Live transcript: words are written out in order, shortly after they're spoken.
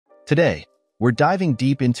Today, we're diving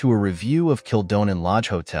deep into a review of Kildonan Lodge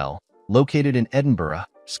Hotel, located in Edinburgh,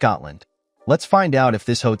 Scotland. Let's find out if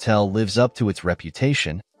this hotel lives up to its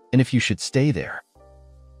reputation and if you should stay there.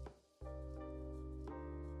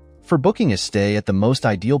 For booking a stay at the most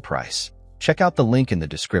ideal price, check out the link in the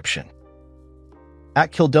description.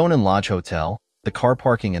 At Kildonan Lodge Hotel, the car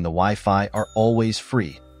parking and the Wi-Fi are always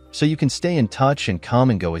free, so you can stay in touch and come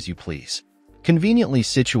and go as you please. Conveniently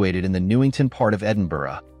situated in the Newington part of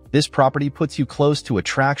Edinburgh, this property puts you close to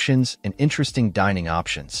attractions and interesting dining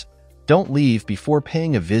options. Don't leave before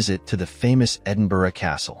paying a visit to the famous Edinburgh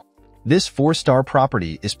Castle. This 4-star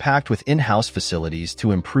property is packed with in-house facilities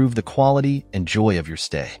to improve the quality and joy of your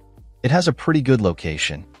stay. It has a pretty good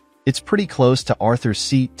location. It's pretty close to Arthur's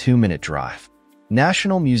Seat, 2-minute drive.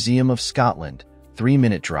 National Museum of Scotland,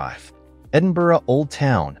 3-minute drive. Edinburgh Old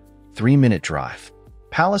Town, 3-minute drive.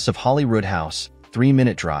 Palace of Holyrood House,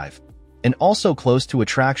 3-minute drive. And also close to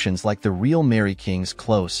attractions like the Real Mary King's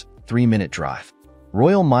Close, 3-minute drive.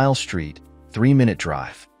 Royal Mile Street, 3-minute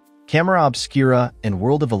drive. Camera Obscura and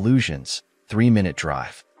World of Illusions, 3-minute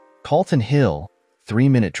drive. Calton Hill,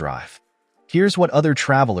 3-minute drive. Here's what other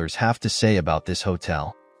travelers have to say about this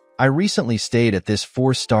hotel. I recently stayed at this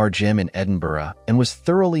 4-star gem in Edinburgh and was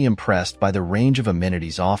thoroughly impressed by the range of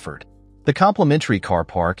amenities offered. The complimentary car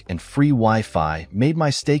park and free Wi-Fi made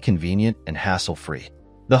my stay convenient and hassle-free.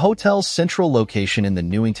 The hotel's central location in the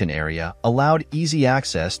Newington area allowed easy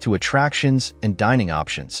access to attractions and dining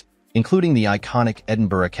options, including the iconic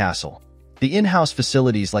Edinburgh Castle. The in-house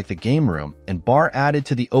facilities like the game room and bar added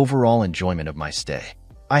to the overall enjoyment of my stay.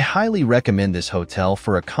 I highly recommend this hotel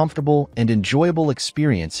for a comfortable and enjoyable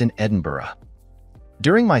experience in Edinburgh.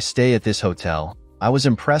 During my stay at this hotel, I was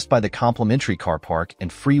impressed by the complimentary car park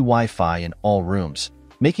and free Wi-Fi in all rooms,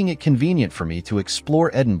 making it convenient for me to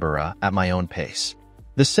explore Edinburgh at my own pace.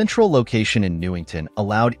 The central location in Newington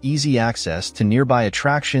allowed easy access to nearby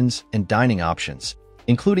attractions and dining options,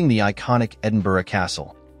 including the iconic Edinburgh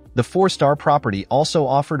Castle. The 4-star property also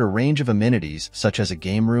offered a range of amenities such as a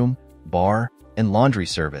game room, bar, and laundry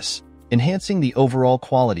service, enhancing the overall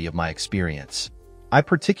quality of my experience. I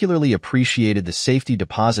particularly appreciated the safety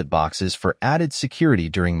deposit boxes for added security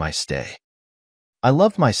during my stay. I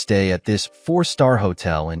loved my stay at this 4-star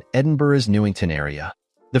hotel in Edinburgh's Newington area.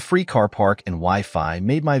 The free car park and Wi-Fi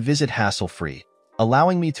made my visit hassle-free,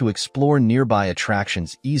 allowing me to explore nearby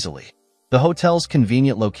attractions easily. The hotel's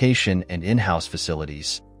convenient location and in-house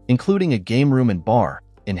facilities, including a game room and bar,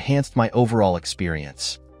 enhanced my overall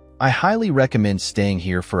experience. I highly recommend staying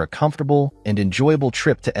here for a comfortable and enjoyable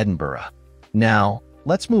trip to Edinburgh. Now,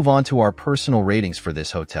 let's move on to our personal ratings for this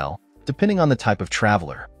hotel, depending on the type of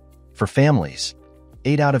traveler. For families,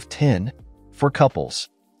 8 out of 10. For couples,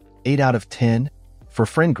 8 out of 10. For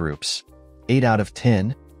friend groups, 8 out of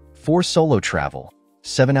 10. For solo travel,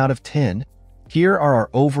 7 out of 10. Here are our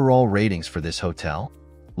overall ratings for this hotel.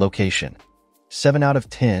 Location, 7 out of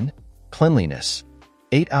 10. Cleanliness,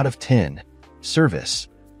 8 out of 10. Service,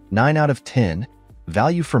 9 out of 10.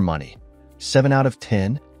 Value for money, 7 out of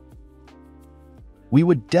 10. We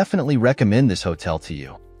would definitely recommend this hotel to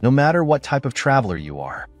you, no matter what type of traveler you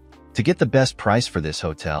are. To get the best price for this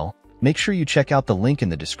hotel, make sure you check out the link in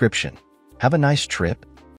the description. Have a nice trip,